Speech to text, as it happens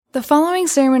The following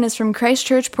sermon is from Christ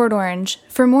Church, Port Orange.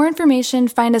 For more information,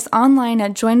 find us online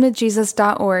at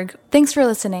joinwithjesus.org. Thanks for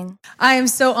listening. I am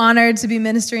so honored to be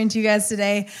ministering to you guys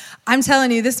today. I'm telling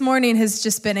you, this morning has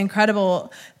just been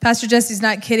incredible. Pastor Jesse's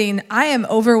not kidding. I am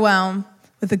overwhelmed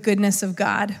with the goodness of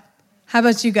God. How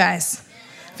about you guys?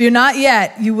 If you're not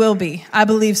yet, you will be. I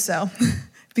believe so,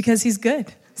 because he's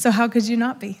good. So how could you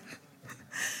not be?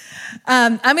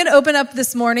 I'm going to open up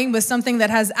this morning with something that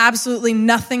has absolutely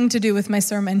nothing to do with my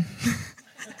sermon.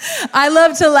 I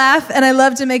love to laugh, and I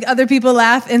love to make other people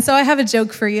laugh, and so I have a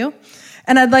joke for you,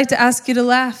 and I'd like to ask you to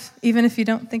laugh, even if you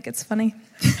don't think it's funny.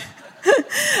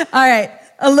 All right,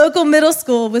 a local middle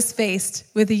school was faced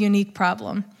with a unique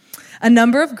problem. A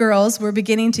number of girls were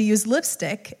beginning to use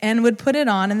lipstick and would put it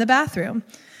on in the bathroom.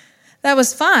 That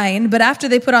was fine, but after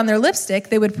they put on their lipstick,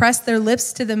 they would press their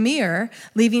lips to the mirror,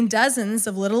 leaving dozens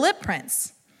of little lip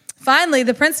prints. Finally,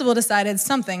 the principal decided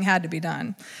something had to be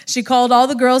done. She called all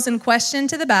the girls in question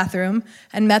to the bathroom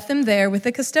and met them there with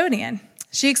the custodian.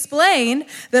 She explained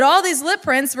that all these lip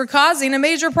prints were causing a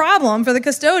major problem for the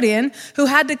custodian, who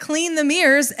had to clean the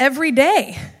mirrors every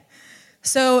day.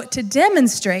 So to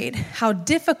demonstrate how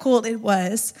difficult it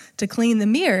was to clean the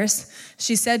mirrors,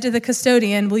 she said to the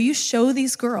custodian, "Will you show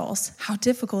these girls how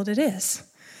difficult it is?"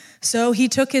 So he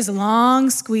took his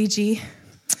long squeegee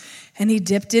and he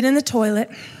dipped it in the toilet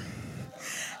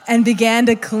and began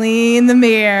to clean the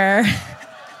mirror.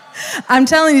 I'm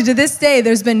telling you, to this day,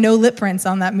 there's been no lip prints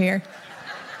on that mirror.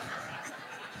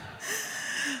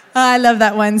 I love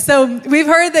that one. So we've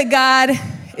heard that God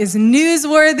is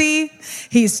newsworthy,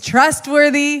 he's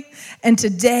trustworthy, and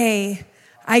today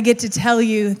I get to tell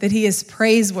you that he is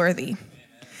praiseworthy.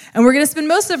 And we're going to spend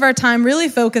most of our time really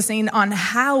focusing on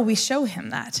how we show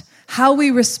him that, how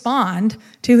we respond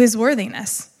to his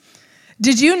worthiness.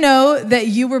 Did you know that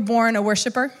you were born a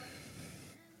worshiper?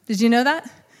 Did you know that?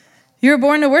 You were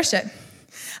born to worship.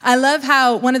 I love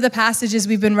how one of the passages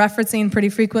we've been referencing pretty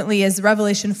frequently is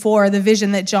Revelation 4, the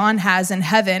vision that John has in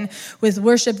heaven with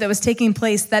worship that was taking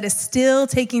place, that is still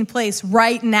taking place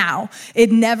right now.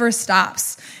 It never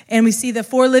stops. And we see the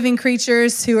 4 living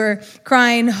creatures who are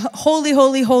crying, "Holy,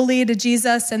 holy, holy" to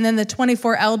Jesus, and then the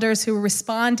 24 elders who are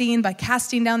responding by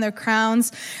casting down their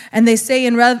crowns. And they say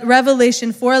in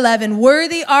Revelation 4:11,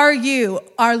 "Worthy are you,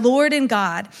 our Lord and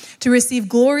God, to receive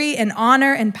glory and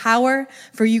honor and power,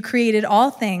 for you created all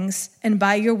things, and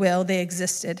by your will they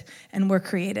existed and were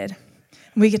created."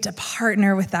 We get to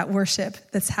partner with that worship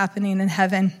that's happening in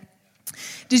heaven.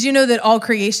 Did you know that all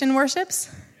creation worships?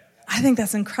 I think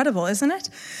that's incredible, isn't it?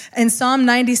 In Psalm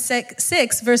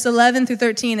 96, verse 11 through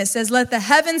 13, it says, "Let the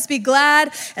heavens be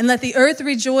glad and let the earth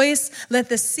rejoice. Let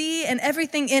the sea and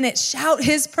everything in it shout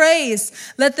his praise.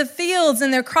 Let the fields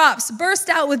and their crops burst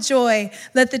out with joy.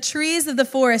 Let the trees of the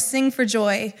forest sing for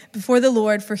joy before the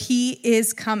Lord, for he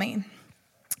is coming."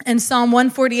 And Psalm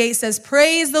 148 says,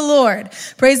 "Praise the Lord.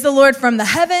 Praise the Lord from the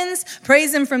heavens.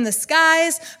 Praise him from the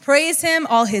skies. Praise him,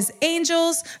 all his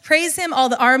angels. Praise him, all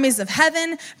the armies of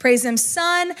heaven. Praise him,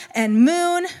 sun and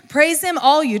moon. Praise him,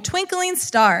 all you twinkling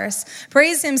stars.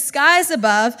 Praise him, skies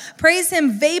above. Praise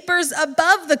him, vapors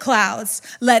above the clouds.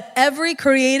 Let every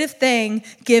creative thing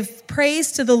give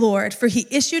praise to the Lord, for he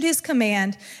issued his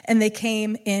command and they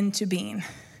came into being."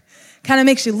 Kind of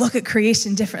makes you look at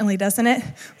creation differently, doesn't it?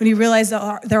 When you realize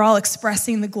that they're all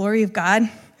expressing the glory of God.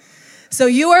 So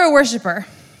you are a worshiper,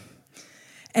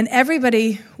 and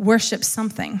everybody worships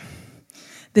something.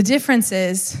 The difference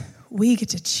is we get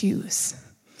to choose.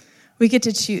 We get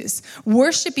to choose.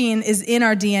 Worshiping is in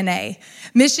our DNA.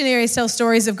 Missionaries tell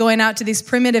stories of going out to these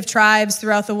primitive tribes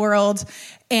throughout the world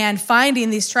and finding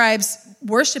these tribes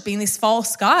worshiping these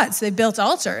false gods. They built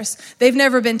altars. They've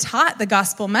never been taught the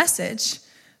gospel message,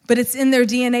 but it's in their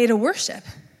DNA to worship.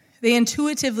 They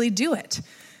intuitively do it.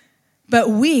 But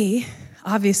we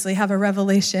obviously have a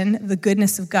revelation of the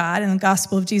goodness of God and the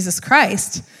gospel of Jesus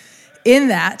Christ. In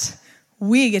that,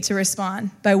 we get to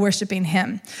respond by worshiping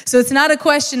him. So it's not a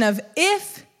question of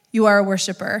if you are a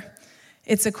worshiper.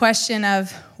 It's a question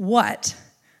of what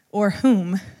or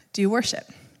whom do you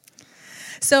worship?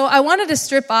 So I wanted to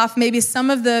strip off maybe some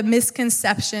of the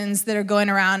misconceptions that are going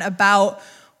around about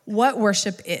what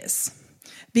worship is.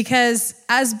 Because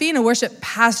as being a worship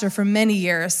pastor for many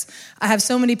years, I have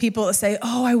so many people that say,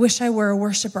 "Oh, I wish I were a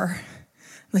worshiper."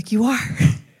 Like, you are.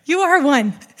 You are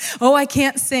one. "Oh, I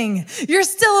can't sing." You're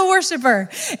still a worshiper.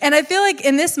 And I feel like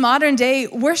in this modern day,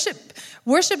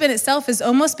 worship in itself has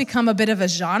almost become a bit of a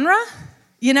genre.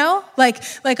 You know, like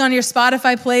on your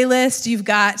Spotify playlist, you've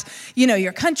got,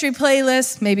 your country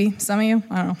playlist, maybe some of you,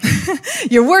 I don't know,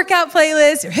 your workout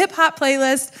playlist, your hip hop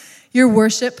playlist, your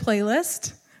worship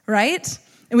playlist, right?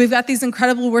 And we've got these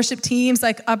incredible worship teams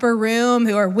like Upper Room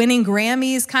who are winning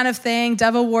Grammys kind of thing,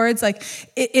 Dove Awards. Like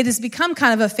it has become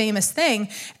kind of a famous thing.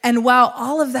 And while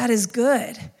all of that is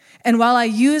good, and while I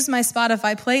use my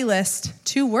Spotify playlist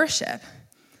to worship,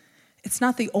 it's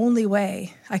not the only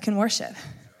way I can worship.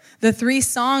 The 3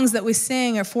 songs that we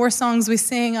sing or 4 songs we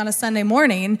sing on a Sunday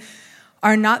morning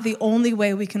are not the only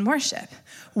way we can worship.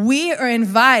 We are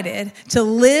invited to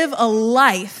live a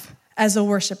life as a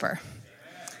worshiper.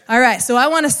 All right, so I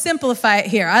want to simplify it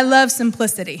here. I love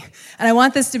simplicity, and I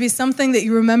want this to be something that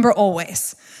you remember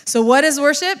always. So what is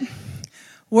worship?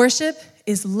 Worship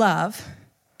is love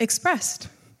expressed.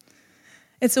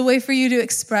 It's a way for you to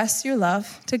express your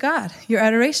love to God, your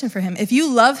adoration for him. If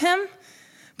you love him,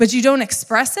 but you don't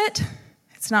express it,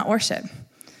 it's not worship.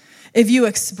 If you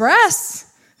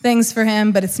express things for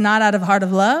him, but it's not out of a heart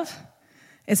of love,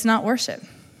 it's not worship.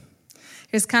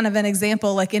 Here's kind of an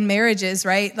example, like in marriages,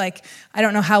 right? Like, I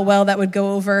don't know how well that would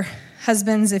go over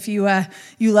husbands if you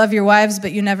love your wives,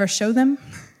 but you never show them.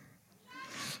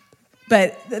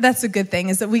 But that's a good thing,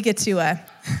 is that we get to,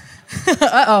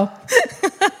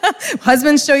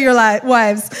 husbands, show your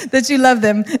wives that you love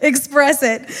them. Express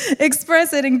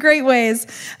it in great ways.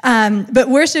 But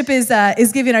worship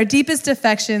is giving our deepest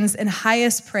affections and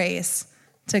highest praise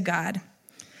to God.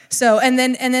 So, and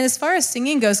then as far as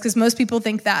singing goes, because most people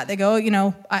think that, they go,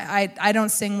 I don't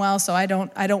sing well, so I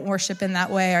don't worship in that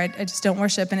way, or I just don't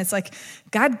worship. And it's like,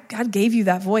 God gave you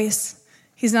that voice.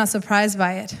 He's not surprised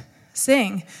by it.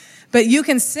 Sing. But you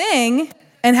can sing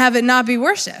and have it not be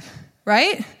worship,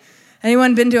 right?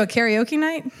 Anyone been to a karaoke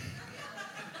night?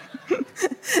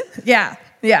 Yeah.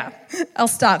 I'll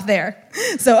stop there.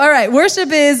 So, all right, worship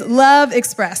is love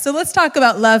expressed. So let's talk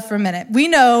about love for a minute. We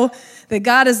know that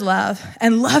God is love,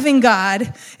 and loving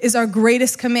God is our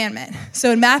greatest commandment.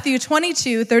 So in Matthew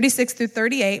 22, 36 through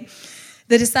 38,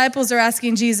 the disciples are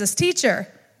asking Jesus, "Teacher,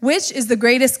 which is the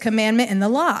greatest commandment in the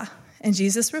law?" And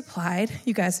Jesus replied,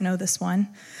 you guys know this one,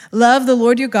 "Love the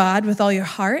Lord your God with all your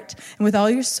heart and with all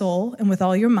your soul and with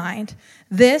all your mind.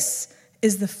 This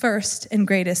is the first and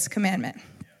greatest commandment."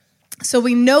 So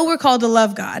we know we're called to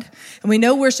love God, and we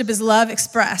know worship is love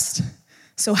expressed.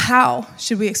 So how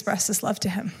should we express this love to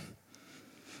him?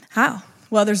 How?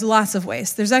 Well, there's lots of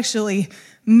ways. There's actually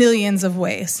millions of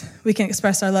ways we can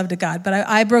express our love to God, but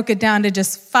I broke it down to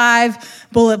just 5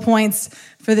 bullet points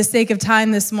for the sake of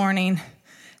time this morning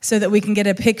so that we can get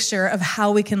a picture of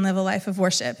how we can live a life of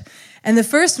worship. And the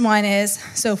first one is,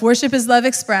 so if worship is love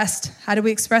expressed, how do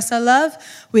we express our love?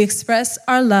 We express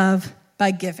our love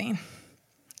by giving.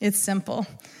 It's simple.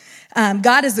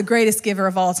 God is the greatest giver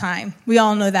of all time. We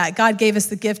all know that. God gave us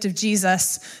the gift of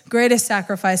Jesus, greatest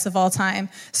sacrifice of all time.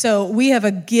 So we have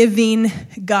a giving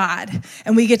God,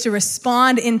 and we get to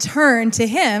respond in turn to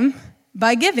him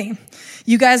by giving.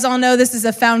 You guys all know this is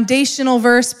a foundational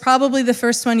verse, probably the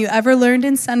first one you ever learned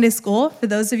in Sunday school, for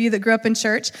those of you that grew up in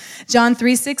church. John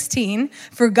 3:16,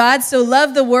 "For God so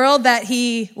loved the world that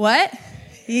he," what?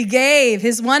 "He gave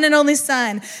his one and only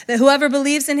Son, that whoever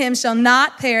believes in him shall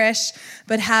not perish,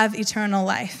 but have eternal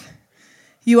life."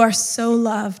 You are so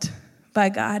loved by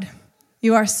God.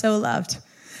 You are so loved.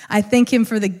 I thank him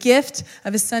for the gift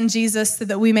of his son Jesus so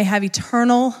that we may have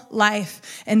eternal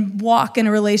life and walk in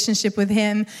a relationship with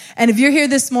him. And if you're here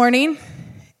this morning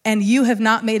and you have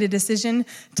not made a decision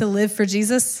to live for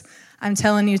Jesus, I'm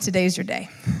telling you, today's your day.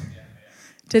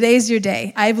 Today's your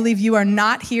day. I believe you are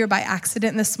not here by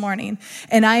accident this morning.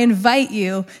 And I invite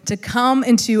you to come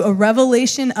into a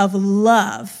revelation of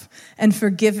love and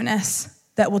forgiveness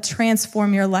that will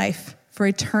transform your life for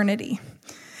eternity.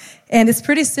 And it's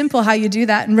pretty simple how you do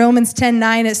that. In Romans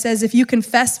 10:9, it says, "If you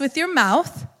confess with your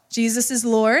mouth Jesus is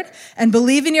Lord and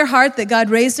believe in your heart that God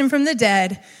raised him from the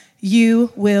dead,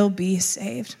 you will be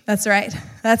saved." That's right.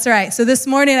 That's right. So this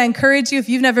morning, I encourage you, if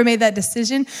you've never made that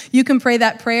decision, you can pray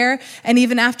that prayer. And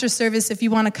even after service, if you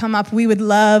want to come up, we would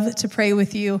love to pray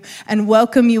with you and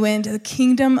welcome you into the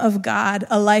kingdom of God,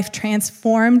 a life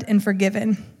transformed and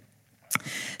forgiven.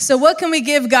 So what can we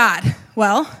give God?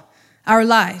 Well, our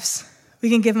lives. We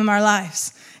can give him our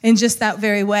lives in just that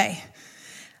very way.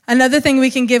 Another thing we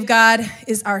can give God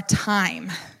is our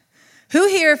time. Who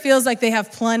here feels like they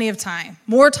have plenty of time?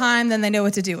 More time than they know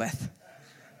what to do with?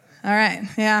 All right,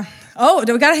 yeah. Oh,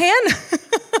 do we got a hand?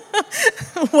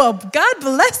 Well, God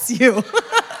bless you.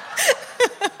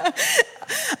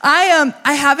 I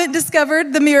haven't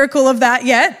discovered the miracle of that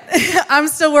yet. I'm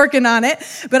still working on it,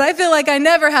 but I feel like I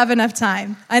never have enough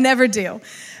time. I never do.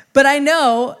 But I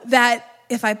know that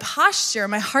if I posture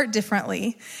my heart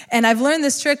differently, and I've learned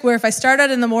this trick where if I start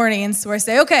out in the mornings where I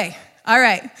say, okay, all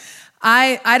right,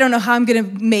 I don't know how I'm going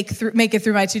to make it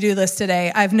through my to-do list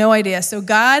today. I have no idea. So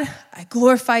God, I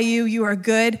glorify you. You are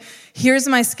good. Here's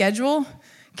my schedule.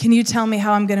 Can you tell me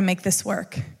how I'm going to make this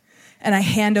work? And I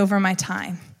hand over my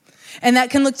time. And that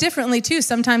can look differently too.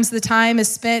 Sometimes the time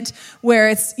is spent where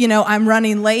it's, I'm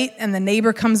running late and the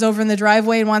neighbor comes over in the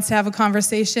driveway and wants to have a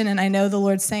conversation. And I know the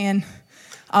Lord's saying,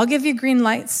 I'll give you green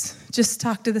lights. Just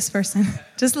talk to this person.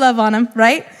 Just love on them,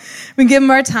 right? We give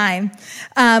them our time.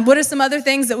 What are some other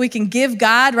things that we can give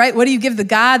God, right? What do you give the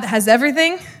God that has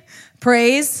everything?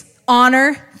 Praise,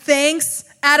 honor, thanks,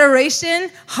 adoration,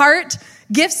 heart,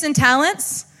 gifts and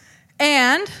talents,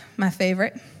 and my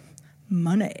favorite,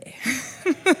 money.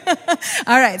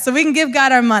 All right, so we can give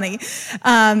God our money.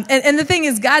 And the thing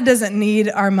is, God doesn't need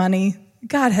our money.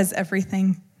 God has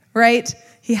everything, right?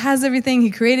 He has everything. He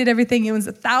created everything. He owns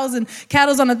 1,000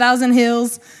 cattle on 1,000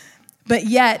 hills. But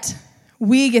yet,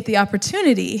 we get the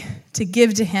opportunity to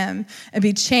give to him and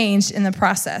be changed in the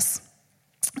process.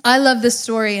 I love this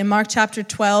story in Mark chapter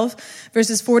 12,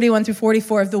 verses 41 through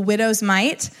 44 of the widow's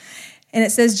mite. And it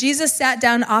says, Jesus sat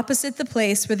down opposite the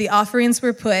place where the offerings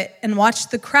were put and watched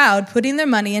the crowd putting their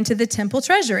money into the temple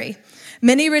treasury.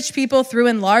 Many rich people threw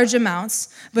in large amounts,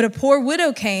 but a poor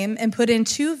widow came and put in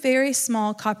 2 very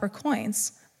small copper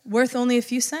coins, worth only a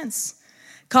few cents.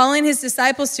 Calling his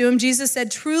disciples to him, Jesus said,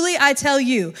 "Truly I tell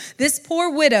you, this poor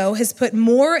widow has put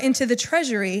more into the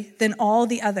treasury than all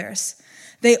the others.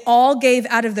 They all gave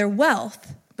out of their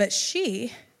wealth, but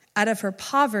she, out of her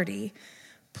poverty,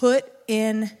 put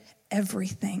in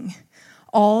everything,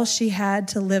 all she had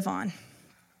to live on."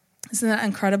 Isn't that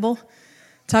incredible?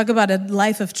 Talk about a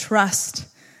life of trust.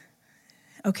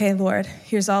 Okay, Lord,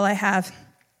 here's all I have.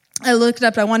 I looked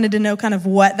up, I wanted to know kind of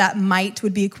what that mite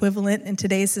would be equivalent in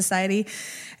today's society,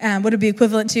 what it would be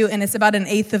equivalent to, and it's about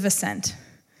 1/8 of a cent.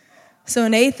 So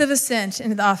 1/8 of a cent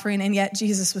into the offering, and yet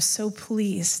Jesus was so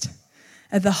pleased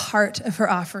at the heart of her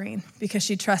offering because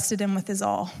she trusted him with his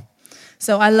all.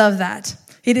 So I love that.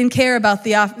 He didn't care about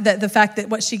the fact that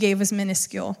what she gave was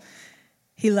minuscule.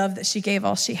 He loved that she gave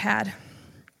all she had.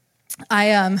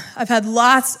 I've had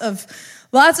lots of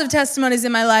testimonies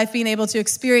in my life being able to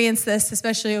experience this,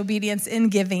 especially obedience in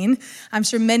giving. I'm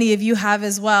sure many of you have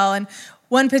as well. And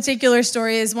one particular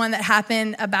story is one that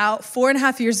happened about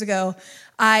 4.5 years ago.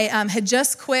 I had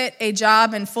just quit a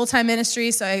job in full-time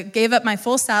ministry, so I gave up my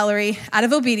full salary out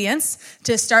of obedience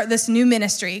to start this new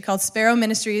ministry called Sparrow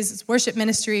Ministries. It's worship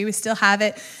ministry. We still have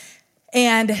it.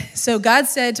 And so God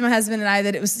said to my husband and I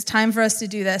that it was time for us to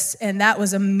do this, and that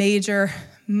was a major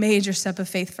step of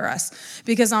faith for us.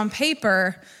 Because on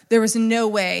paper, there was no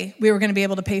way we were going to be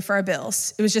able to pay for our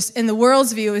bills. It was just, in the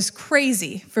world's view, it was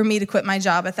crazy for me to quit my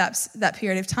job at that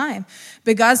period of time.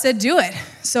 But God said, do it.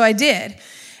 So I did.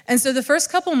 And so the first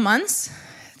couple months,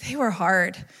 they were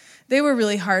hard. They were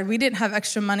really hard. We didn't have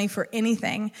extra money for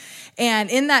anything. And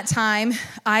in that time,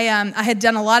 I had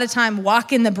done a lot of time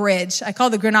walking the bridge. I call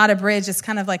the Granada Bridge. It's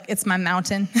kind of like, it's my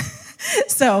mountain.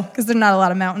 So, because there are not a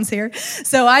lot of mountains here.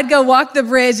 So I'd go walk the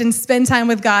bridge and spend time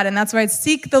with God. And that's where I'd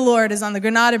seek the Lord, is on the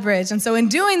Granada Bridge. And so in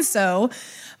doing so,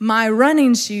 my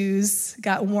running shoes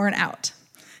got worn out.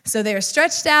 So they were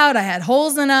stretched out, I had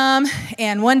holes in them,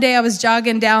 and one day I was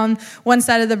jogging down one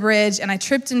side of the bridge, and I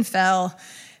tripped and fell,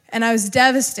 and I was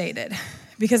devastated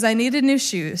because I needed new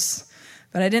shoes,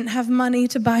 but I didn't have money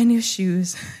to buy new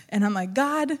shoes. And I'm like,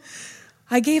 God,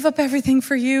 I gave up everything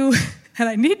for you, and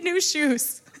I need new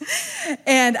shoes.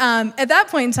 And at that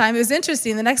point in time, it was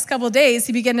interesting. The next couple of days,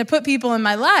 he began to put people in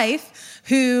my life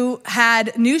who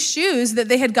had new shoes that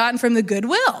they had gotten from the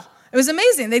Goodwill. It was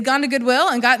amazing. They'd gone to Goodwill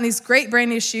and gotten these great brand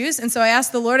new shoes. And so I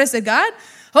asked the Lord, I said, God,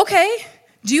 okay,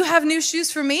 do you have new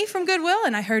shoes for me from Goodwill?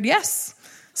 And I heard yes.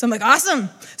 So I'm like, awesome.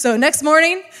 So next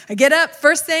morning, I get up,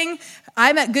 first thing,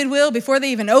 I'm at Goodwill before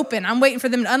they even open. I'm waiting for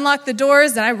them to unlock the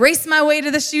doors, and I race my way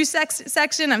to the shoe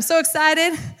section. I'm so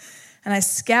excited. And I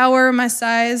scour my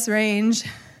size range.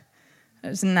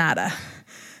 There's nada.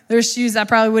 There's shoes I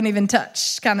probably wouldn't even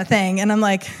touch, kind of thing. And I'm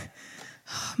like,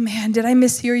 oh man, did I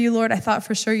mishear you, Lord? I thought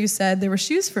for sure you said there were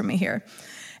shoes for me here.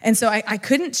 And so I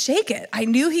couldn't shake it. I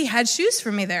knew he had shoes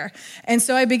for me there. And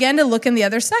so I began to look in the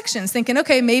other sections, thinking,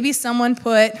 okay, maybe someone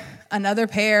put another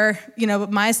pair,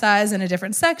 my size in a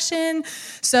different section.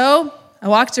 So I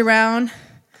walked around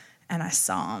and I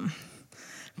saw them.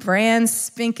 Brand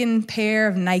spanking pair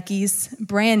of Nikes,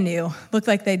 brand new, looked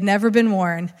like they'd never been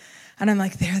worn. And I'm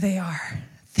like, there they are.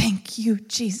 Thank you,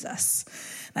 Jesus.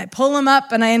 And I pull them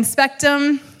up and I inspect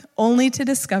them, only to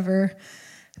discover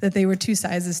that they were 2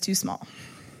 sizes too small.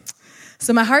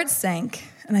 So my heart sank,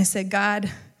 and I said, God,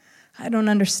 I don't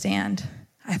understand.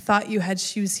 I thought you had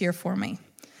shoes here for me.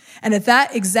 And at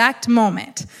that exact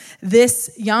moment,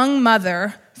 this young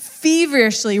mother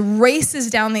feverishly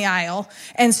races down the aisle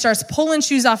and starts pulling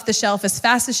shoes off the shelf as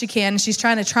fast as she can. And she's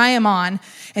trying to try them on,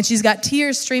 and she's got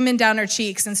tears streaming down her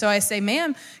cheeks. And so I say,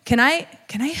 ma'am, can I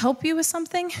help you with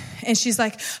something? And she's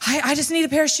like, I just need a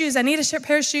pair of shoes. I need a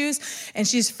pair of shoes. And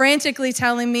she's frantically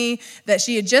telling me that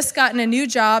she had just gotten a new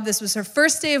job. This was her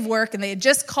first day of work, and they had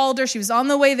just called her. She was on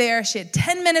the way there. She had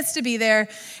 10 minutes to be there.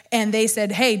 And they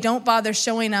said, hey, don't bother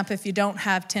showing up if you don't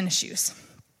have tennis shoes.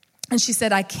 And she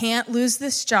said, I can't lose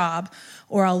this job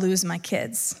or I'll lose my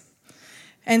kids.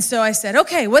 And so I said,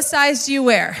 okay, what size do you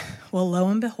wear? Well, lo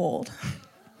and behold,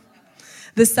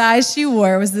 the size she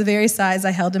wore was the very size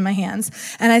I held in my hands.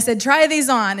 And I said, try these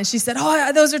on. And she said,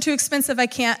 oh, those are too expensive. I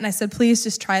can't. And I said, please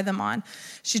just try them on.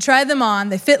 She tried them on.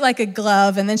 They fit like a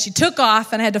glove. And then she took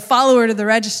off, and I had to follow her to the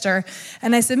register.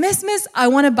 And I said, Miss, I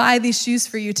want to buy these shoes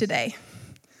for you today.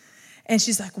 And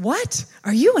she's like, what?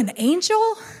 Are you an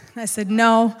angel? And I said,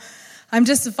 no, I'm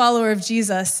just a follower of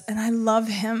Jesus, and I love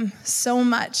him so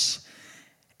much.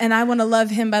 And I want to love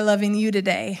him by loving you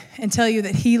today and tell you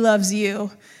that he loves you,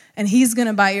 and he's going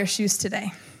to buy your shoes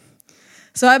today.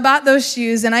 So I bought those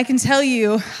shoes, and I can tell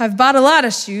you, I've bought a lot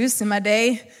of shoes in my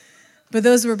day, but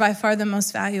those were by far the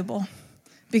most valuable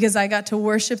because I got to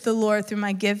worship the Lord through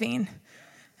my giving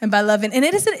and by loving. And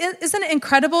isn't it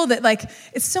incredible that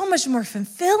it's so much more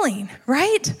fulfilling,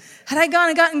 right? Had I gone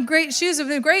and gotten great shoes, it would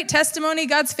be a great testimony,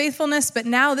 God's faithfulness, but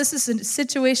now this is a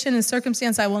situation and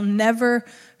circumstance I will never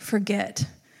forget.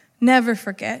 Never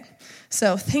forget.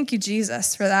 So thank you,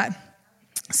 Jesus, for that.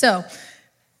 So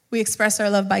we express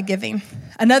our love by giving.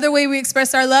 Another way we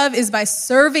express our love is by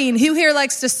serving. Who here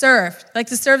likes to serve? Like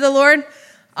to serve the Lord?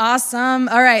 Awesome.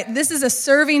 All right. This is a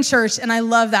serving church, and I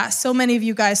love that. So many of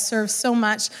you guys serve so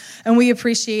much, and we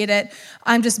appreciate it.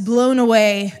 I'm just blown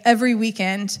away every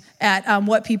weekend at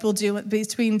what people do,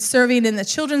 between serving in the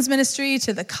children's ministry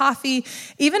to the coffee,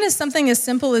 even as something as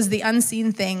simple as the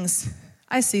unseen things.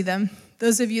 I see them.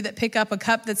 Those of you that pick up a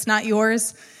cup that's not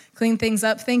yours, clean things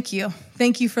up, thank you.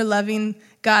 Thank you for loving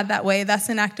God that way. That's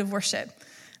an act of worship,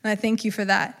 and I thank you for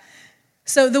that.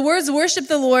 So the words worship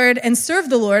the Lord and serve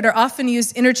the Lord are often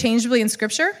used interchangeably in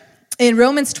Scripture. In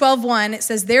Romans 12:1, it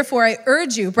says, therefore I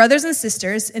urge you, brothers and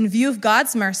sisters, in view of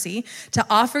God's mercy, to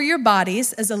offer your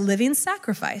bodies as a living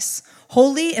sacrifice,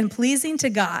 holy and pleasing to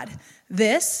God.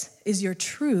 This is your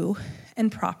true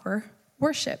and proper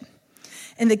worship.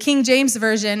 In the King James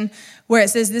Version, where it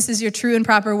says this is your true and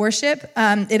proper worship,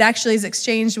 it actually is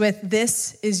exchanged with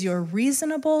this is your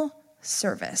reasonable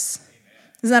service.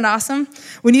 Isn't that awesome?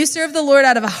 When you serve the Lord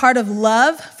out of a heart of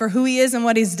love for who he is and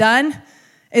what he's done,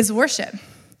 it's worship.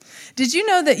 Did you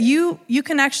know that you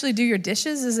can actually do your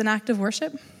dishes as an act of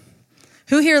worship?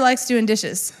 Who here likes doing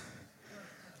dishes?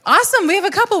 Awesome. We have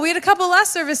a couple. We had a couple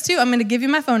last service too. I'm going to give you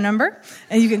my phone number,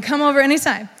 and you can come over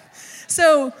anytime.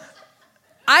 So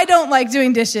I don't like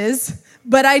doing dishes,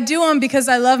 but I do them because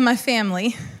I love my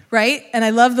family, right? And I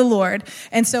love the Lord.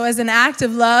 And so as an act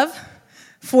of love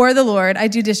for the Lord, I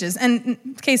do dishes. And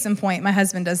case in point, my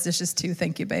husband does dishes too.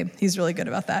 Thank you, babe. He's really good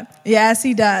about that. Yes,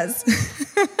 he does.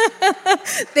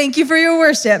 Thank you for your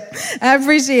worship. I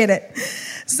appreciate it.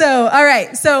 So, all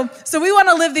right. So we want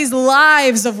to live these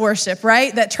lives of worship,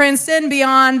 right? That transcend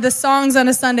beyond the songs on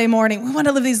a Sunday morning. We want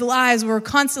to live these lives where we're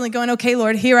constantly going, okay,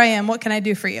 Lord, here I am. What can I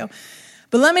do for you?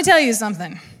 But let me tell you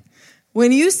something.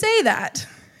 When you say that,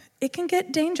 it can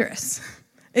get dangerous.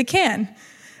 It can.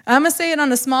 I'm going to say it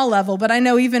on a small level, but I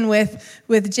know even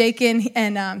with Jake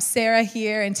and Sarah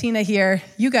here and Tina here,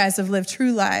 you guys have lived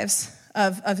true lives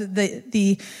of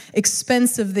the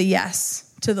expense of the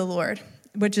yes to the Lord,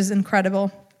 which is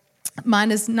incredible.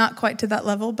 Mine is not quite to that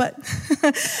level, but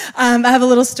I have a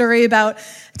little story about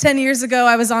 10 years ago.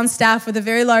 I was on staff with a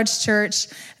very large church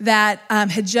that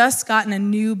had just gotten a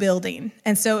new building.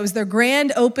 And so it was their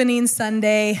grand opening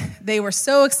Sunday. They were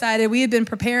so excited. We had been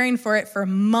preparing for it for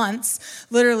months,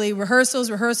 literally rehearsals.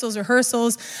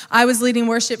 I was leading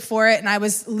worship for it, and I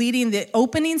was leading the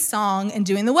opening song and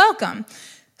doing the welcome.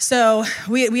 So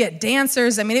we had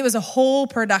dancers. I mean, it was a whole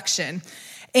production.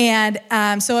 And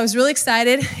so I was really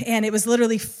excited, and it was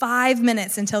literally 5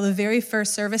 minutes until the very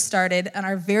first service started on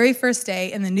our very first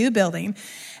day in the new building.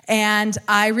 And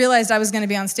I realized I was going to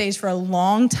be on stage for a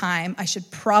long time. I should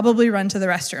probably run to the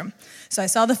restroom. So I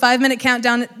saw the 5-minute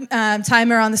countdown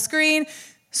timer on the screen,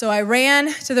 so I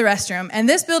ran to the restroom. And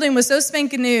this building was so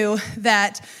spanking new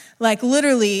that,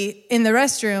 literally in the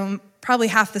restroom, probably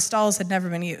half the stalls had never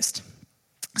been used.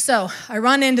 So I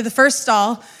run into the first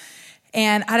stall,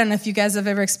 and I don't know if you guys have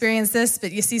ever experienced this,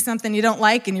 but you see something you don't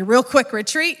like, and you real quick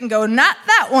retreat and go, not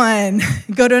that one.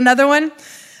 Go to another one.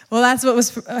 Well, that's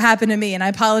what happened to me, and I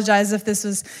apologize if this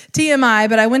was TMI,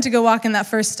 but I went to go walk in that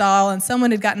first stall, and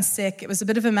someone had gotten sick. It was a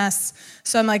bit of a mess,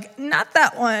 so I'm like, not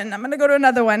that one. I'm going to go to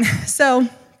another one. So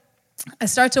I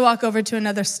start to walk over to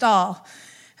another stall,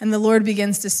 and the Lord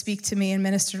begins to speak to me and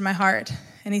minister to my heart,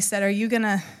 and he said, Are you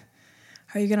gonna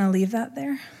leave that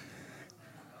there?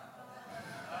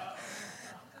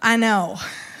 I know.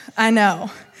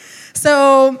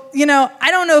 So, I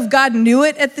don't know if God knew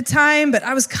it at the time, but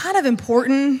I was kind of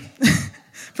important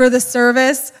for the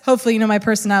service. Hopefully, you know my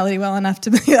personality well enough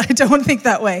to be, I don't think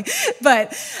that way.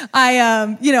 But I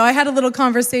had a little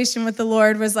conversation with the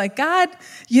Lord, was like, God,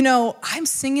 I'm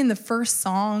singing the first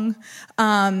song.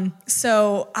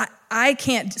 So I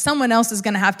can't, someone else is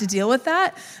going to have to deal with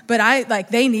that. But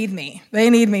they need me.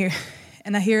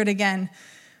 And I hear it again.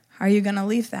 Are you going to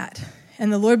leave that?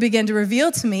 And the Lord began to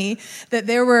reveal to me that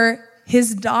there were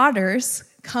his daughters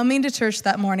coming to church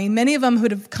that morning. Many of them who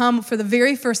have come for the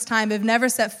very first time, have never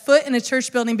set foot in a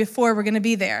church building before, were going to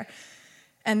be there.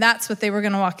 And that's what they were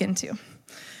going to walk into.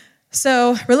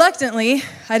 So reluctantly,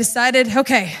 I decided,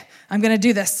 okay, I'm going to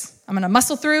do this. I'm going to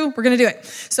muscle through. We're going to do it.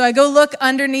 So I go look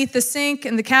underneath the sink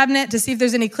in the cabinet to see if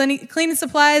there's any cleaning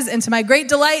supplies. And to my great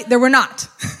delight, there were not.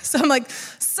 So I'm like,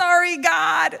 sorry,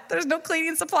 God, there's no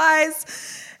cleaning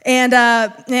supplies. And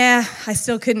I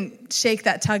still couldn't shake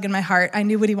that tug in my heart. I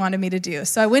knew what he wanted me to do.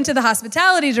 So I went to the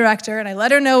hospitality director and I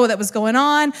let her know what was going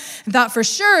on and thought for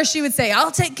sure she would say, I'll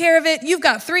take care of it. You've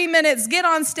got 3 minutes. Get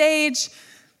on stage.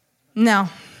 No.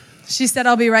 She said,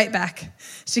 I'll be right back.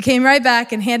 She came right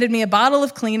back and handed me a bottle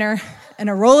of cleaner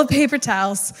and a roll of paper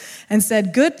towels and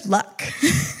said, good luck.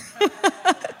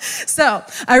 So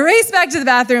I raced back to the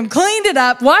bathroom, cleaned it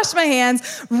up, washed my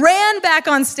hands, ran back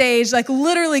on stage,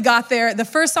 literally got there. The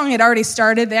first song had already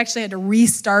started. They actually had to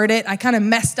restart it. I kind of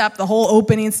messed up the whole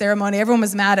opening ceremony. Everyone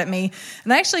was mad at me.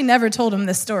 And I actually never told them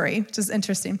this story, which is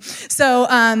interesting. So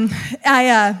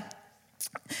I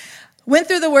went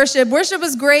through the worship. Worship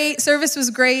was great. Service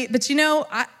was great. But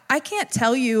I can't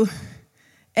tell you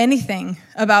anything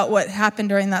about what happened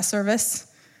during that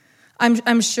service.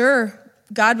 I'm sure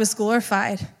God was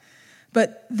glorified,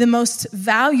 but the most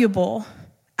valuable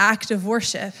act of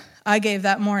worship I gave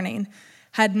that morning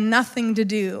had nothing to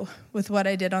do with what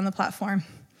I did on the platform.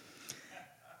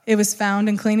 It was found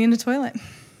in cleaning the toilet,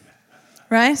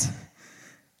 right?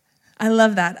 I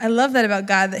love that. I love that about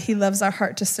God, that he loves our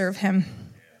heart to serve him.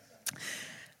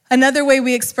 Another way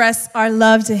we express our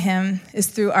love to him is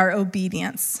through our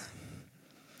obedience,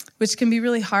 which can be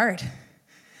really hard.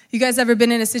 You guys ever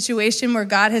been in a situation where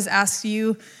God has asked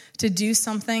you to do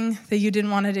something that you didn't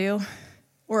want to do?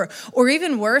 Or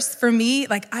even worse, for me,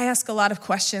 I ask a lot of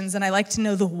questions and I like to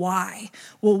know the why.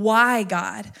 Well, why,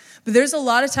 God? But there's a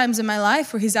lot of times in my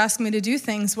life where he's asked me to do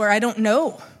things where I don't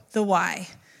know the why.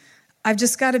 I've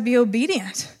just got to be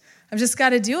obedient. I've just got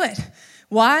to do it.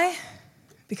 Why?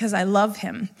 Because I love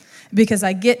him. Because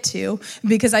I get to,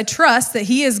 because I trust that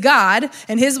he is God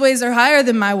and his ways are higher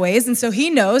than my ways. And so he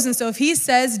knows. And so if he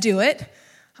says, do it,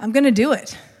 I'm going to do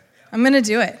it. I'm going to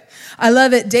do it. I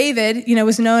love it. David,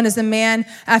 was known as a man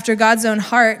after God's own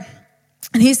heart.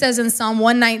 And he says in Psalm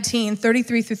 119,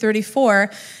 33 through 34,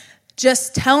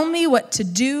 just tell me what to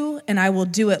do and I will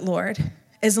do it, Lord.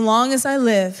 As long as I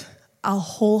live, I'll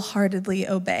wholeheartedly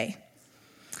obey.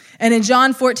 And in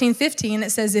John 14:15,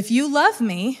 it says, if you love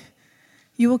me,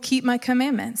 you will keep my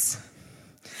commandments.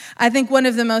 I think one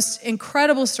of the most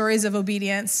incredible stories of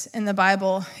obedience in the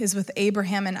Bible is with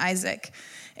Abraham and Isaac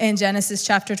in Genesis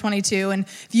chapter 22. And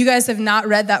if you guys have not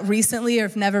read that recently or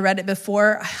have never read it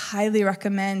before, I highly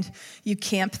recommend you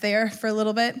camp there for a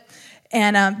little bit.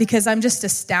 And because I'm just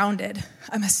astounded.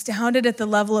 I'm astounded at the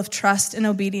level of trust and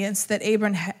obedience that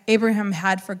Abraham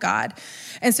had for God.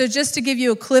 And so just to give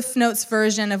you a Cliff Notes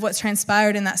version of what's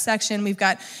transpired in that section, we've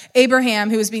got Abraham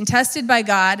who was being tested by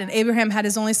God, and Abraham had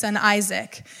his only son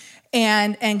Isaac.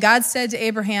 And God said to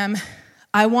Abraham,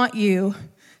 I want you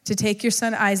to take your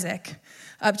son Isaac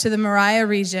up to the Moriah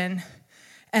region,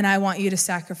 and I want you to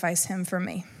sacrifice him for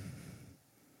me.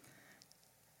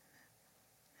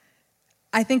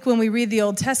 I think when we read the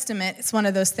Old Testament, it's one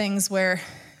of those things where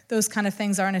those kind of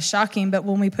things aren't as shocking, but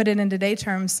when we put it in today's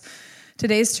terms,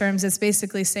 it's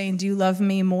basically saying, do you love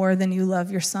me more than you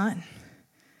love your son?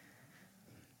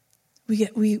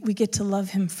 We get to love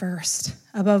him first,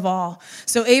 above all.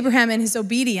 So Abraham in his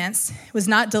obedience was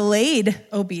not delayed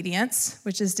obedience,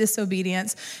 which is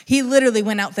disobedience. He literally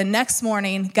went out the next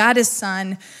morning, got his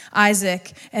son,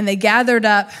 Isaac, and they gathered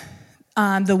up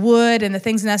the wood and the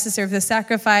things necessary for the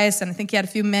sacrifice, and I think he had a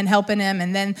few men helping him,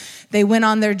 and then they went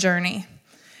on their journey.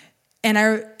 And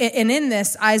in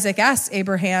this, Isaac asked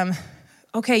Abraham,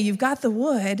 okay, you've got the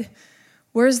wood.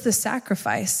 "Where's the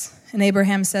sacrifice?" And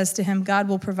Abraham says to him, "God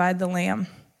will provide the lamb."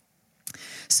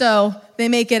 So they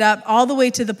make it up all the way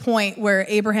to the point where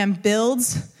Abraham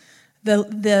builds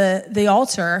the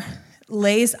altar,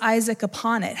 lays Isaac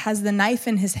upon it, has the knife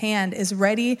in his hand, is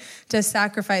ready to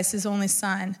sacrifice his only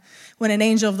son, when an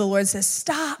angel of the Lord says,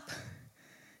 "Stop,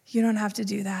 you don't have to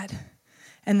do that."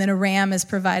 And then a ram is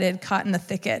provided, caught in the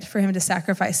thicket, for him to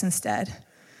sacrifice instead.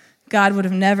 God would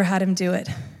have never had him do it,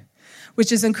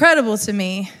 which is incredible to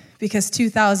me because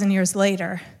 2,000 years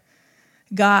later,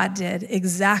 God did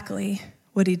exactly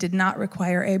what he did not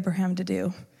require Abraham to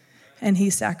do, and he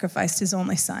sacrificed his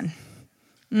only son.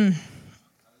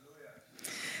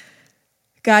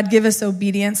 God, give us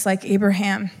obedience like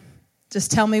Abraham. Just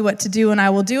tell me what to do and I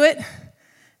will do it.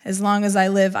 As long as I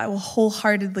live, I will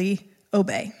wholeheartedly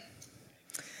obey.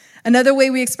 Another way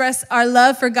we express our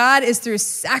love for God is through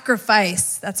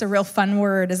sacrifice. That's a real fun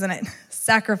word, isn't it?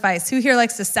 Sacrifice. Who here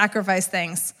likes to sacrifice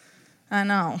things? I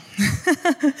know.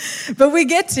 But we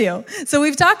get to. So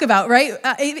we've talked about, right?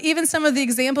 Even some of the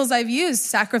examples I've used,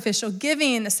 sacrificial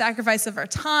giving, a sacrifice of our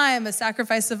time, a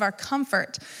sacrifice of our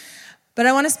comfort. But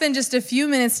I want to spend just a few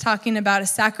minutes talking about a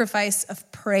sacrifice of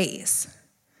praise.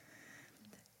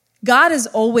 God is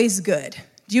always good.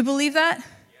 Do you believe that?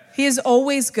 He is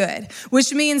always good,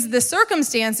 which means the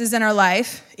circumstances in our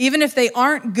life, even if they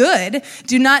aren't good,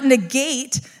 do not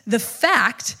negate the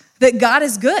fact that God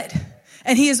is good.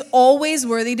 And he is always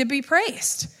worthy to be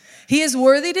praised. He is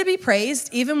worthy to be praised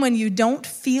even when you don't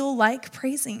feel like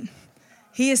praising.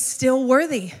 He is still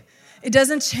worthy. It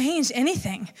doesn't change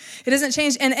anything. It doesn't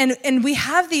change. And we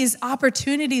have these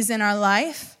opportunities in our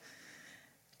life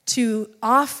to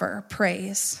offer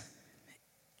praise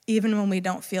even when we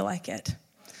don't feel like it.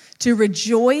 To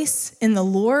rejoice in the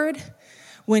Lord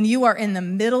when you are in the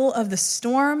middle of the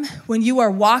storm, when you are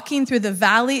walking through the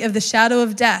valley of the shadow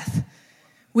of death.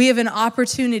 We have an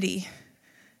opportunity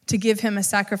to give him a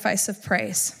sacrifice of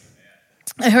praise.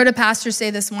 I heard a pastor say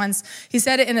this once. He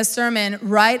said it in a sermon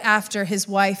right after his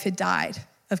wife had died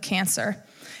of cancer.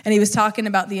 And he was talking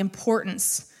about the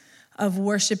importance of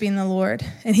worshiping the Lord.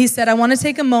 And he said, "I want to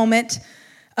take a moment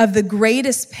of the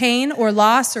greatest pain or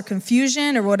loss or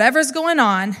confusion or whatever's going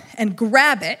on and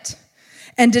grab it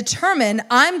and determine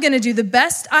I'm going to do the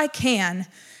best I can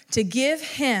to give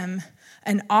him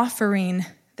an offering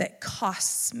that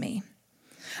costs me.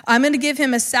 I'm going to give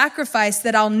him a sacrifice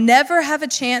that I'll never have a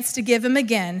chance to give him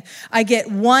again. I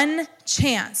get one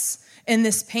chance in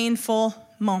this painful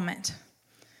moment."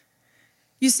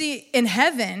 You see, in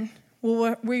heaven,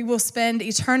 we will spend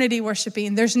eternity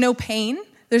worshiping. There's no pain.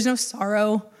 There's no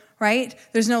sorrow, right?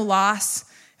 There's no loss.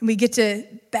 And we get to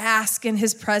bask in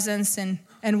his presence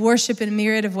and worship in a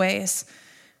myriad of ways.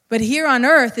 But here on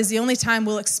earth is the only time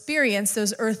we'll experience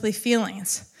those earthly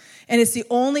feelings. And it's the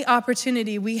only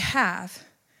opportunity we have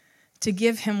to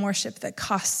give him worship that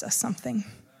costs us something,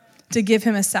 to give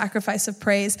him a sacrifice of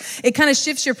praise. It kind of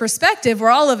shifts your perspective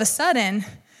where all of a sudden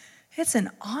it's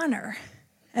an honor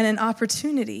and an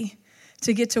opportunity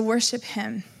to get to worship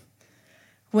him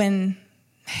when,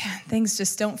 things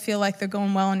just don't feel like they're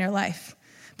going well in your life.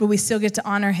 But we still get to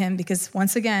honor him because,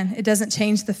 once again, it doesn't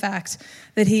change the fact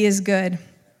that he is good.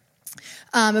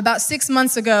 About 6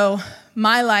 months ago,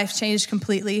 my life changed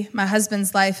completely. My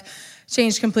husband's life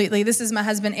changed completely. This is my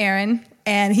husband, Aaron,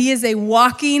 and he is a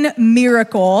walking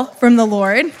miracle from the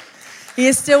Lord. He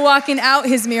is still walking out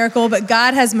his miracle, but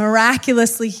God has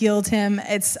miraculously healed him.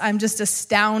 I'm just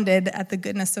astounded at the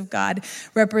goodness of God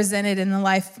represented in the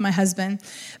life of my husband.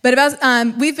 But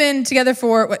we've been together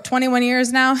for, 21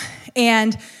 years now,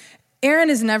 and Aaron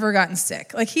has never gotten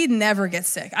sick. Like, he never gets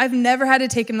sick. I've never had to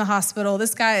take him to the hospital.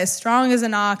 This guy is strong as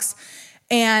an ox.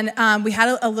 And we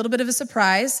had a little bit of a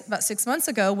surprise about 6 months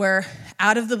ago where,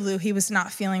 out of the blue, he was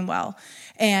not feeling well.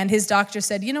 And his doctor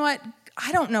said, "You know what?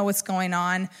 I don't know what's going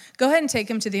on. Go ahead and take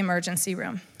him to the emergency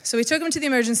room." So we took him to the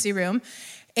emergency room.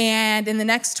 And in the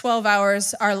next 12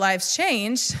 hours, our lives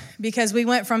changed because we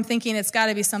went from thinking it's got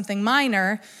to be something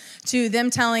minor to them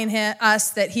telling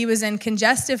us that he was in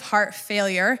congestive heart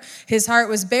failure. His heart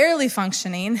was barely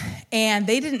functioning, and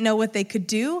they didn't know what they could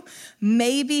do.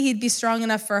 Maybe he'd be strong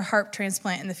enough for a heart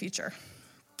transplant in the future.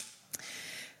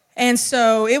 And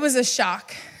so it was a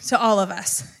shock to all of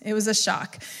us. It was a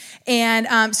shock.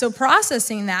 And so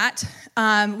processing that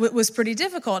was pretty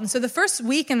difficult. And so the first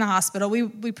week in the hospital, we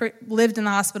lived in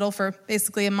the hospital for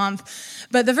basically a month.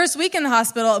 But the first week in the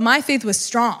hospital, my faith was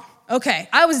strong. Okay,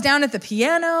 I was down at the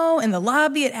piano in the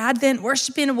lobby at Advent,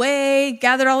 worshiping away,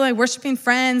 gathered all my worshiping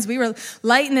friends. We were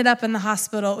lighting it up in the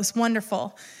hospital. It was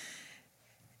wonderful.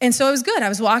 And so it was good. I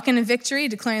was walking in victory,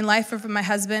 declaring life over my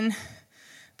husband.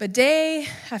 But day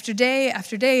after day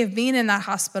after day of being in that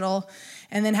hospital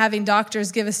and then having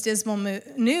doctors give us dismal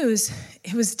news,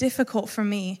 it was difficult for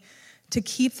me to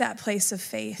keep that place of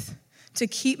faith, to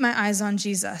keep my eyes on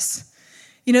Jesus.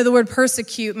 You know, the word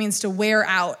persecute means to wear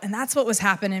out, and that's what was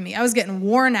happening to me. I was getting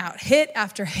worn out, hit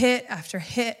after hit after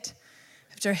hit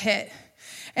after hit.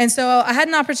 And so I had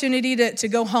an opportunity to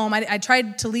go home. I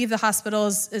tried to leave the hospital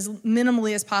as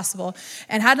minimally as possible,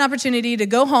 and had an opportunity to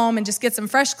go home and just get some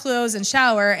fresh clothes and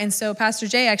shower. And so Pastor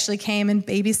Jay actually came and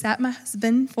babysat my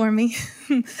husband for me.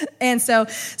 And so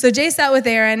Jay sat with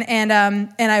Aaron, and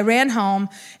I ran home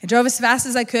and drove as fast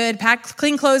as I could, packed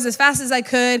clean clothes as fast as I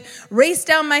could, raced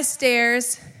down my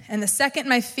stairs. And the second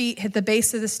my feet hit the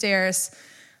base of the stairs,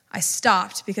 I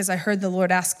stopped because I heard the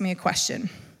Lord ask me a question.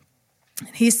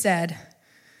 And he said,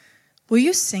 "Will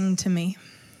you sing to me?"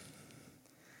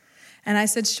 And I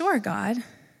said, "Sure, God,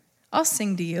 I'll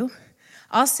sing to you.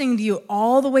 I'll sing to you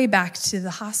all the way back to the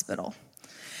hospital."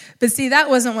 But see, that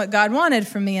wasn't what God wanted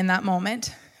from me in that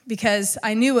moment, because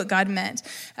I knew what God meant.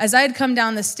 As I had come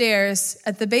down the stairs,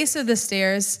 at the base of the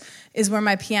stairs is where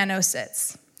my piano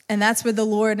sits. And that's where the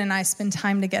Lord and I spend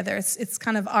time together. It's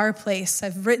kind of our place.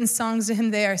 I've written songs to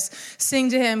him there, sing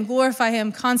to him, glorify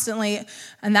him constantly.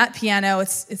 And that piano,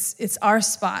 it's our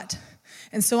spot.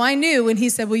 And so I knew when he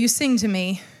said, "Will you sing to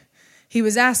me?" he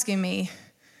was asking me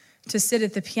to sit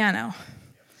at the piano.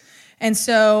 And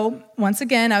so once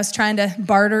again, I was trying to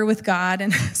barter with God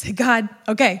and say, "God,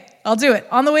 okay, I'll do it."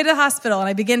 On the way to the hospital, and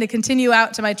I begin to continue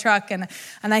out to my truck, and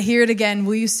I hear it again,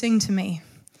 "Will you sing to me?"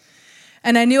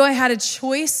 And I knew I had a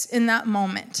choice in that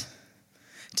moment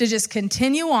to just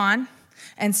continue on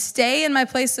and stay in my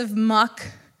place of muck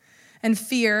and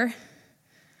fear,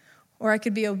 or I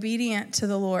could be obedient to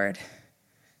the Lord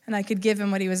and I could give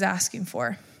him what he was asking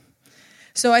for.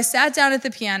 So I sat down at the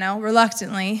piano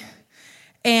reluctantly,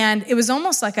 and it was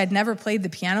almost like I'd never played the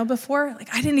piano before.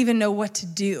 Like, I didn't even know what to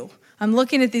do. I'm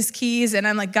looking at these keys and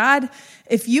I'm like, "God,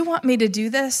 if you want me to do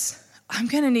this, I'm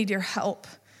going to need your help.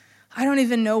 I don't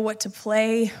even know what to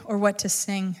play or what to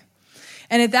sing."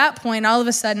 And at that point, all of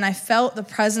a sudden, I felt the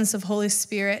presence of Holy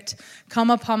Spirit come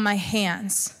upon my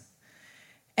hands.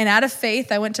 And out of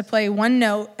faith, I went to play one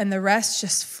note, and the rest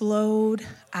just flowed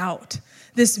out.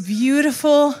 This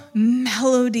beautiful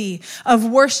melody of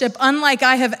worship, unlike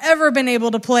I have ever been able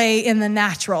to play in the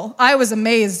natural. I was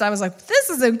amazed. I was like, "This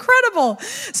is incredible."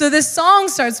 So this song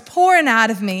starts pouring out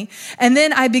of me, and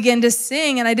then I begin to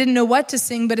sing, and I didn't know what to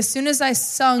sing, but as soon as I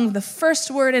sung the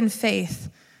first word in faith,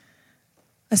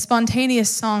 a spontaneous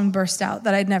song burst out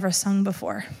that I'd never sung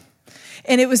before.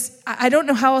 And it was, I don't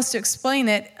know how else to explain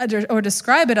it or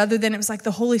describe it other than it was like the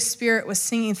Holy Spirit was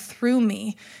singing through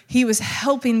me. He was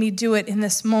helping me do it in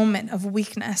this moment of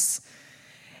weakness.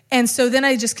 And so then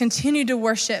I just continued to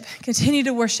worship.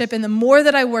 And the more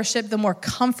that I worshiped, the more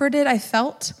comforted I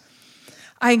felt.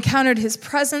 I encountered his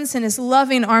presence and his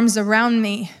loving arms around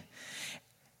me.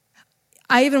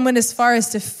 I even went as far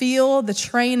as to feel the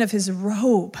train of his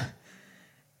robe.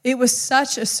 It was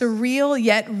such a surreal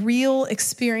yet real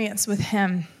experience with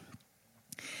him.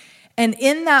 And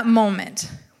in that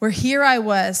moment, where here I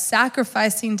was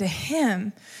sacrificing to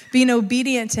him, being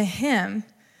obedient to him,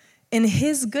 in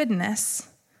his goodness,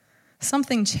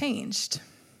 something changed.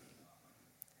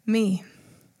 Me.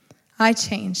 I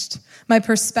changed. My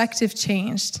perspective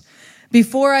changed.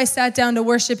 Before I sat down to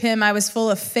worship him, I was full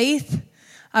of faith.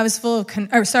 I was full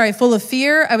of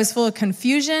fear. I was full of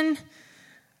confusion.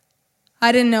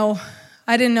 I didn't know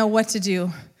what to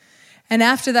do. And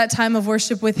after that time of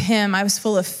worship with him, I was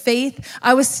full of faith.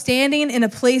 I was standing in a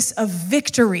place of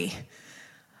victory.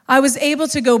 I was able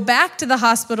to go back to the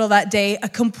hospital that day a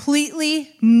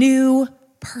completely new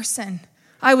person.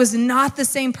 I was not the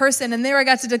same person. And there I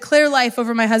got to declare life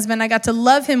over my husband. I got to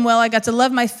love him well. I got to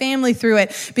love my family through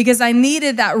it because I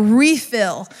needed that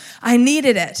refill. I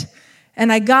needed it.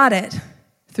 And I got it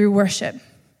through worship.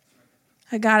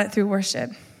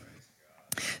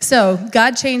 So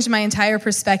God changed my entire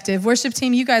perspective. Worship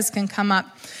team, you guys can come up.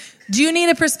 Do you need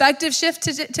a perspective shift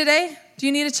today? Do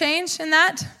you need a change in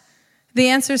that? The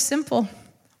answer is simple.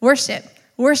 Worship.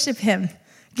 Worship him.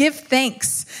 Give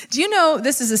thanks. Do you know,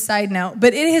 this is a side note,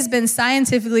 but it has been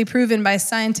scientifically proven by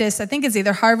scientists, I think it's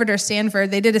either Harvard or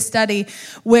Stanford, they did a study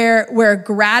where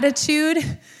gratitude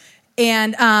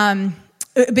and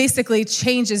basically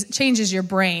changes your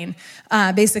brain,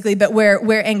 but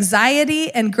where anxiety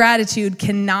and gratitude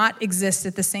cannot exist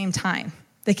at the same time.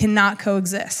 They cannot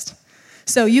coexist.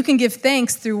 So you can give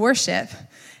thanks through worship,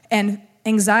 and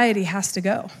anxiety has to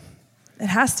go. It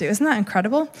has to. Isn't that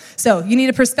incredible? So you need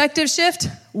a perspective shift?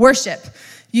 Worship.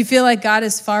 You feel like God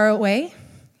is far away?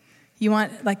 You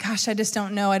want, like, gosh, I just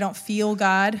don't know. I don't feel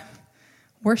God.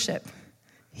 Worship.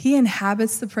 He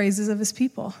inhabits the praises of his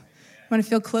people. Want to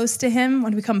feel close to him?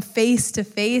 Want to become face to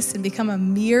face and become a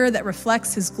mirror that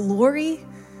reflects his glory?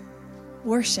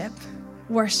 Worship,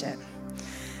 worship.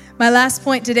 My last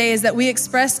point today is that we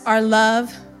express our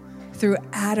love through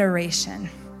adoration.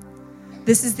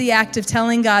 This is the act of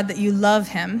telling God that you love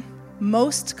him,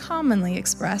 most commonly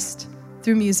expressed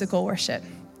through musical worship.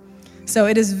 So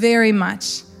it is very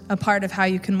much a part of how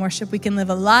you can worship. We can live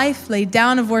a life laid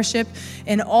down of worship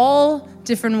in all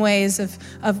different ways of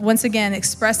once again,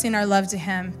 expressing our love to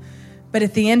him. But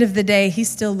at the end of the day, he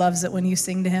still loves it when you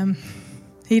sing to him.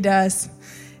 He does.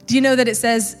 Do you know that it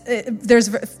says there's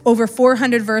over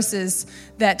 400 verses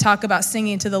that talk about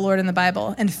singing to the Lord in the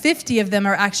Bible, and 50 of them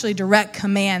are actually direct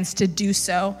commands to do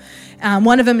so.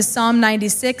 One of them is Psalm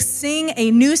 96. Sing a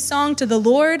new song to the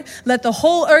Lord. Let the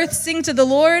whole earth sing to the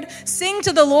Lord. Sing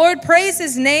to the Lord. Praise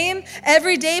his name.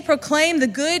 Every day proclaim the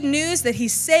good news that he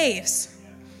saves.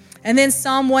 And then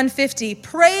Psalm 150.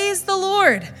 Praise the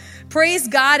Lord. Praise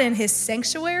God in his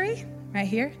sanctuary, right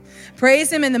here.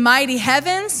 Praise him in the mighty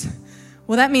heavens.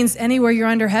 Well, that means anywhere you're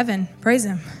under heaven, praise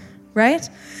him, right?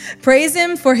 Praise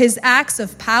him for his acts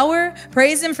of power.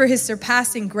 Praise him for his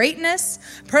surpassing greatness.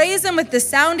 Praise him with the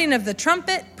sounding of the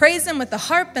trumpet. Praise him with the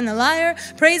harp and the lyre.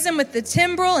 Praise him with the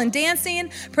timbrel and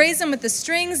dancing. Praise him with the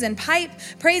strings and pipe.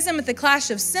 Praise him with the clash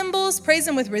of cymbals. Praise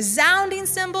him with resounding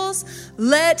cymbals.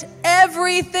 Let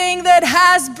everything that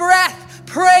has breath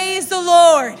praise the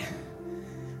Lord.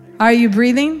 Are you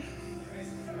breathing?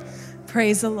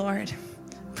 Praise the Lord.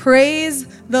 Praise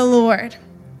the Lord.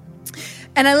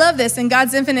 And I love this. In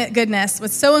God's infinite goodness,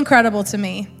 what's so incredible to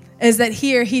me is that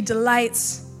here he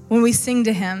delights when we sing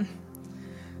to him,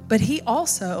 but he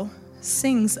also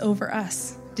sings over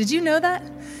us. Did you know that?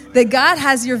 That God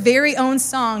has your very own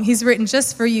song he's written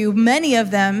just for you, many of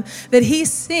them, that he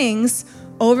sings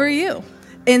over you.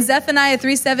 In Zephaniah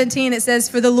 3:17, it says,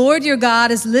 for the Lord your God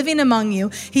is living among you.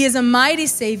 He is a mighty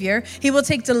Savior. He will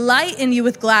take delight in you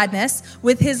with gladness.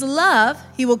 With his love,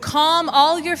 he will calm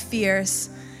all your fears,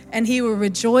 and he will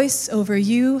rejoice over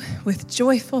you with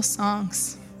joyful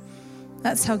songs.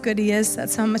 That's how good he is.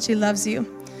 That's how much he loves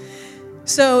you.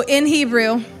 So in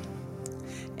Hebrew,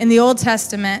 in the Old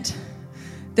Testament,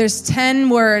 there's 10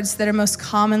 words that are most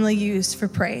commonly used for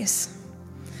praise.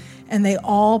 And they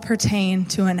all pertain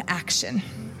to an action.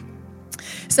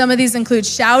 Some of these include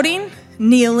shouting,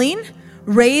 kneeling,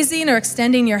 raising or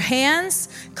extending your hands,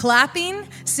 clapping,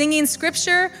 singing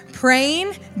scripture,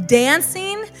 praying,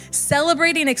 dancing,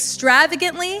 celebrating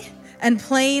extravagantly, and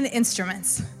playing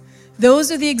instruments. Those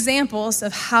are the examples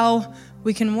of how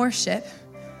we can worship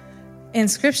in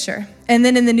scripture. And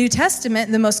then in the New Testament,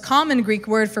 the most common Greek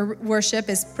word for worship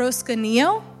is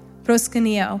proskuneo,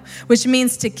 which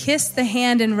means to kiss the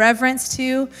hand in reverence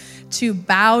to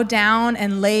bow down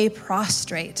and lay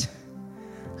prostrate.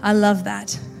 I love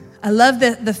that. I love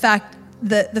the fact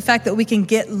that we can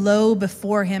get low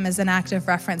before him as an act of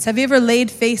reference. Have you ever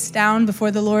laid face down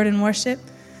before the Lord in worship?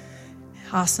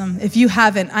 Awesome. If you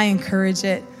haven't, I encourage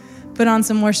it. Put on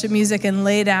some worship music and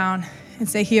lay down and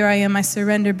say, here I am, I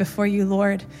surrender before you,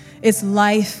 Lord. It's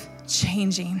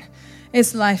life-changing.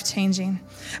 It's life-changing.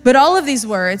 But all of these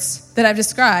words that I've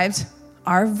described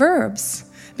are verbs.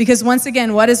 Because once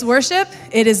again, what is worship?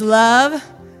 It is love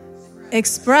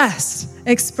expressed.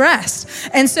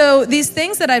 And so these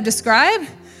things that I've described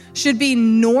should be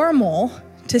normal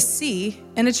to see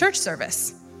in a church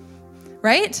service,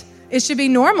 right? It should be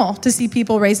normal to see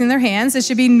people raising their hands. It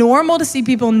should be normal to see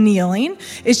people kneeling.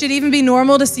 It should even be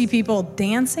normal to see people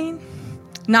dancing.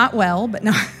 Not well, but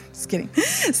no. Just kidding.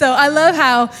 So I love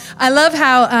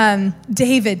how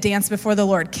David danced before the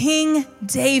Lord. King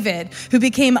David, who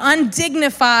became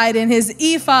undignified in his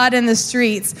ephod in the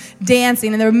streets,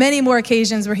 dancing. And there were many more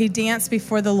occasions where he danced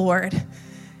before the Lord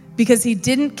because he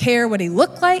didn't care what he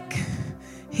looked like.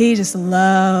 He just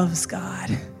loves God,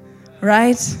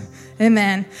 right?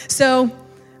 Amen. So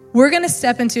we're going to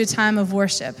step into a time of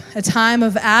worship, a time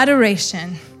of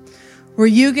adoration, where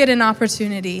you get an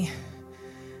opportunity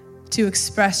to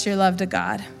express your love to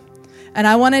God. And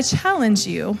I want to challenge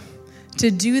you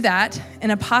to do that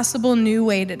in a possible new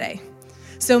way today.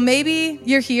 So maybe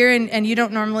you're here and you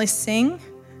don't normally sing.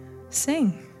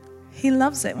 Sing. He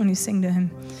loves it when you sing to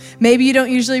him. Maybe you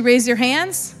don't usually raise your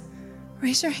hands.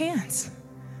 Raise your hands.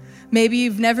 Maybe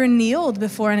you've never kneeled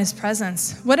before in his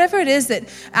presence. Whatever it is that,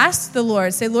 ask the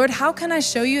Lord. Say, Lord, how can I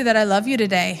show you that I love you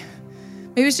today?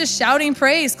 Maybe it's just shouting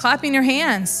praise, clapping your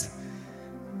hands.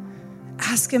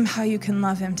 Ask him how you can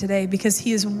love him today because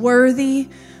he is worthy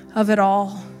of it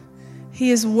all.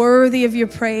 He is worthy of your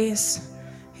praise.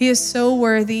 He is so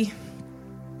worthy.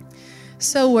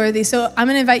 So worthy. So I'm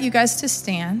going to invite you guys to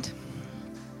stand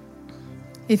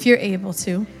if you're able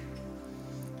to.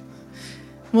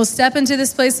 We'll step into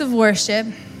this place of worship.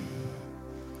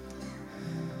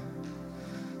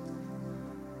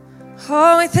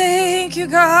 Oh, we thank you,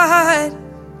 God.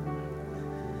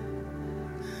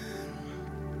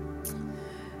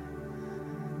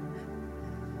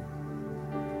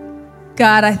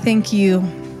 God, I thank you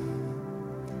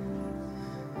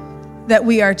that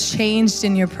we are changed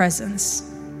in your presence.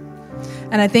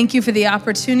 And I thank you for the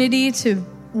opportunity to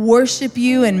worship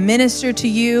you and minister to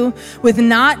you with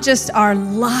not just our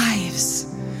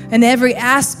lives and every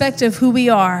aspect of who we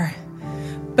are,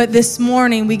 but this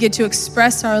morning we get to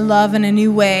express our love in a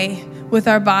new way with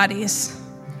our bodies.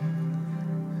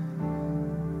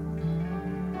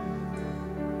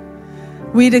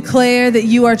 We declare that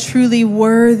you are truly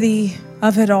worthy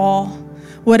of it all.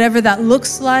 Whatever that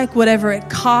looks like, whatever it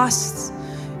costs,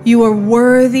 you are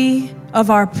worthy of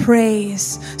our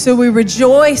praise. So we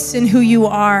rejoice in who you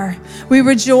are. We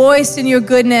rejoice in your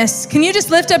goodness. Can you just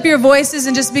lift up your voices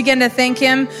and just begin to thank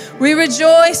him? We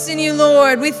rejoice in you,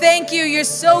 Lord. We thank you. You're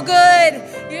so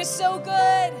good. You're so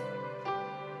good.